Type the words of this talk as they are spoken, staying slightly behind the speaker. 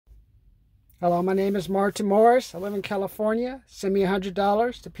Hello, my name is Martin Morris. I live in California. Send me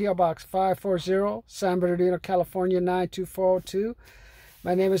 $100 to P.O. Box 540, San Bernardino, California 92402.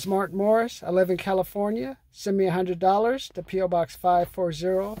 My name is Martin Morris. I live in California. Send me $100 to P.O. Box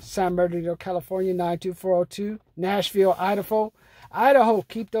 540, San Bernardino, California 92402. Nashville, Idaho. Idaho,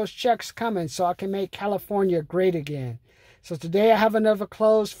 keep those checks coming so I can make California great again. So today I have another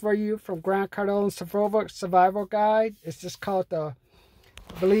close for you from Grant Cardone's Survival Guide. It's just called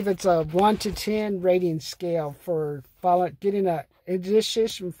I believe it's a 1 to 10 rating scale for getting a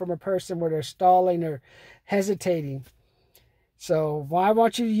decision from a person where they're stalling or hesitating. So why I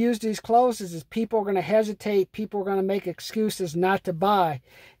want you to use these closes is people are going to hesitate. People are going to make excuses not to buy.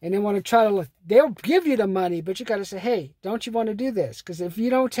 And they want to try to, they'll give you the money, but you got to say, hey, don't you want to do this? Because if you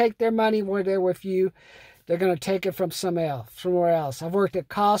don't take their money when they're with you, they're going to take it from somewhere else. I've worked at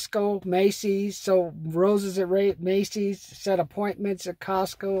Costco, Macy's, sold roses at Macy's, set appointments at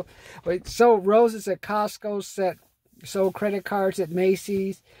Costco. Sold roses at Costco, sold credit cards at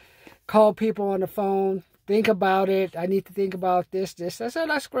Macy's, called people on the phone, think about it. I need to think about this. I said,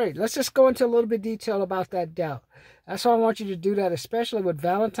 that's great. Let's just go into a little bit of detail about that doubt. That's why I want you to do that, especially with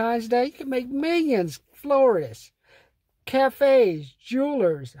Valentine's Day. You can make millions, florists, cafes,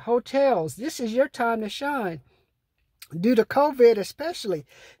 jewelers, hotels. This is your time to shine. Due to COVID especially,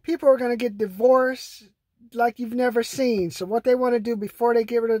 people are going to get divorced like you've never seen. So what they want to do before they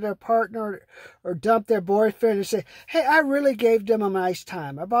get rid of their partner or dump their boyfriend and say, hey, I really gave them a nice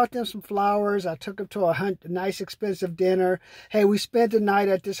time. I bought them some flowers. I took them to a nice expensive dinner. Hey, we spent the night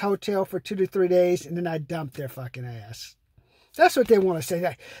at this hotel for 2 to 3 days, and then I dumped their fucking ass. That's what they want to say.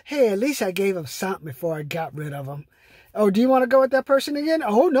 Like, hey, at least I gave them something before I got rid of them. Oh, do you want to go with that person again?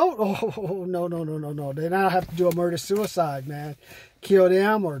 Oh, no. Oh, no. Then I'll have to do a murder-suicide, man. Kill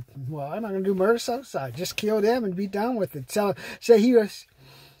them or, well, I'm not going to do murder-suicide. Just kill them and be done with it. Say he was,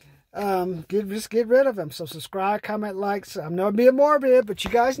 just get rid of him. So subscribe, comment, like. I'm not being morbid, but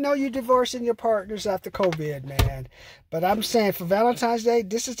you guys know you're divorcing your partners after COVID, man. But I'm saying for Valentine's Day,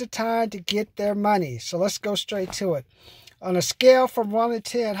 this is the time to get their money. So let's go straight to it. On a scale from 1 to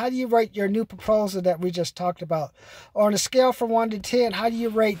 10, how do you rate your new proposal that we just talked about? Or on a scale from 1 to 10, how do you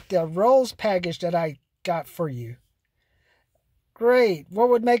rate the rose package that I got for you? Great. What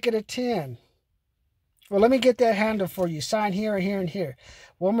would make it a 10? Well, let me get that handle for you. Sign here and here and here.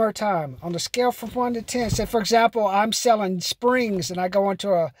 One more time. On the scale from 1 to 10, say, for example, I'm selling springs and I go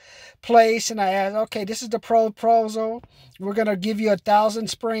into a place and I ask, okay, this is the proposal. We're going to give you 1,000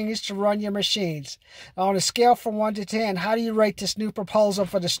 springs to run your machines. On a scale from 1 to 10, how do you rate this new proposal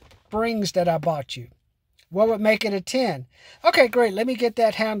for the springs that I bought you? What would make it a 10? Okay, great. Let me get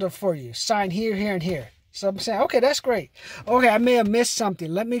that handle for you. Sign here, here, and here. So I'm saying, okay, that's great. Okay, I may have missed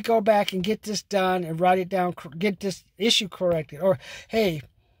something. Let me go back and get this done and write it down, get this issue corrected. Or, hey,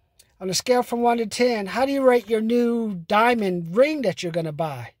 on a scale from 1 to 10, how do you rate your new diamond ring that you're going to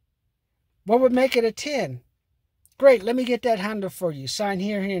buy? What would make it a 10? Great, let me get that handle for you. Sign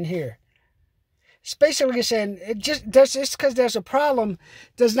here, here, and here. It's basically saying, just because there's a problem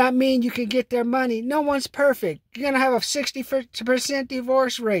does not mean you can get their money. No one's perfect. You're going to have a 60%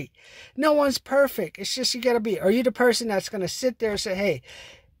 divorce rate. No one's perfect. It's just you got to be. Are you the person that's going to sit there and say, hey,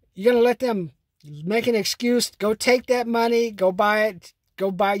 you're going to let them make an excuse, go take that money, go buy it,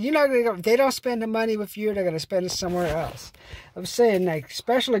 go buy. You're not going to go. They don't spend the money with you. They're going to spend it somewhere else. I'm saying, like,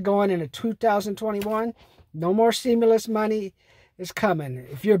 especially going into 2021, no more stimulus money is coming.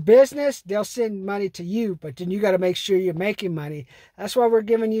 If you're a business, they'll send money to you, but then you got to make sure you're making money. That's why we're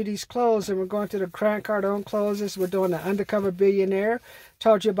giving you these clothes, and we're going to the Grant Cardone closes. We're doing the Undercover Billionaire.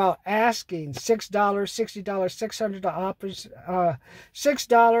 Told you about asking $6, $60, $600 options, $6,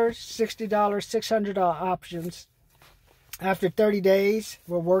 $60, $600 options. After 30 days,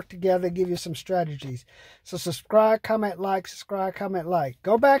 we'll work together and give you some strategies. So subscribe, comment, like, subscribe, comment, like.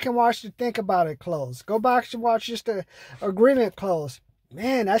 Go back and watch the Think About It close. Go back and watch just the agreement close.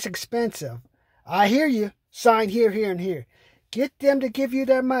 Man, that's expensive. I hear you. Sign here, here, and here. Get them to give you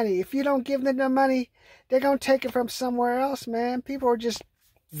their money. If you don't give them their money, they're going to take it from somewhere else, man. People are just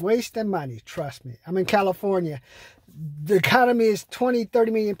wasting money. Trust me. I'm in California. The economy is 20,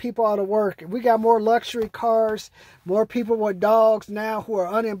 30 million people out of work. We got more luxury cars, more people with dogs now who are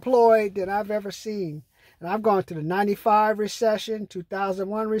unemployed than I've ever seen. And I've gone through the 95 recession,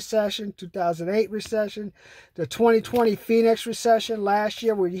 2001 recession, 2008 recession, the 2020 Phoenix recession last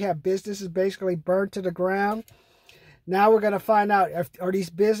year where you have businesses basically burned to the ground. Now we're going to find out, are these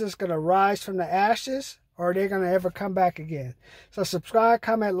businesses going to rise from the ashes? Or are they going to ever come back again? So subscribe,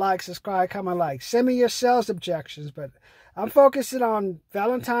 comment, like, subscribe, comment, like. Send me your sales objections, but I'm focusing on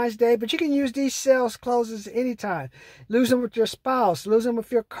Valentine's Day, but you can use these sales closes anytime. Lose them with your spouse, lose them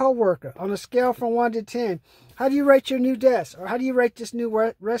with your coworker. On a scale from 1 to 10, how do you rate your new desk? Or how do you rate this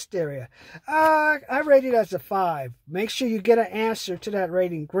new rest area? I rate it as a 5. Make sure you get an answer to that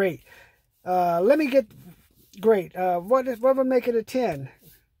rating. Great. Great. What would make it a 10?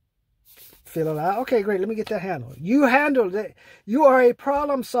 Fill it out. Okay, great. Let me get that handled. You handled it. You are a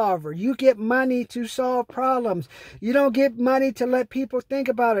problem solver. You get money to solve problems. You don't get money to let people think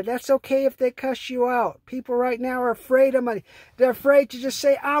about it. That's okay if they cuss you out. People right now are afraid of money. They're afraid to just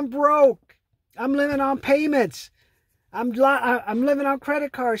say, I'm broke. I'm living on payments. I'm living on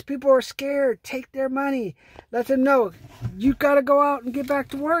credit cards. People are scared. Take their money. Let them know. You got to go out and get back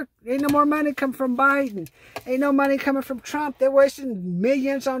to work. Ain't no more money coming from Biden. Ain't no money coming from Trump. They're wasting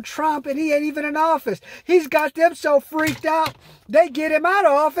millions on Trump, and he ain't even in office. He's got them so freaked out, they get him out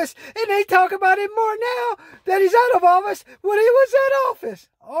of office, and they talk about him more now that he's out of office when he was in office.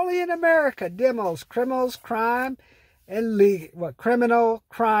 Only in America, demos, criminals, crime, and criminal,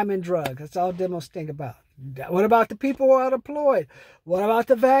 crime, and drugs. That's all demos think about. What about the people who are unemployed? What about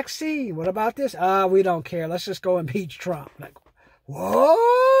the vaccine? What about this? We don't care. Let's just go impeach Trump. Like,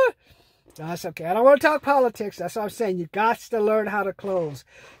 what? That's okay. I don't want to talk politics. That's what I'm saying. You got to learn how to close.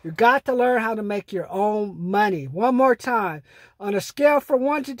 You got to learn how to make your own money. One more time. On a scale from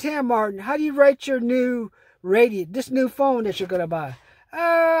 1 to 10, Martin, how do you rate your new radio, this new phone that you're going to buy?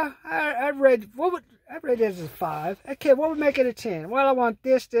 I rate it as a 5. Okay, what would make it a 10? Well, I want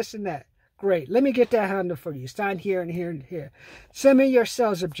this, this, and that. Great. Let me get that handle for you. Sign here and here and here. Send me your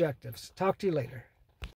sales objectives. Talk to you later.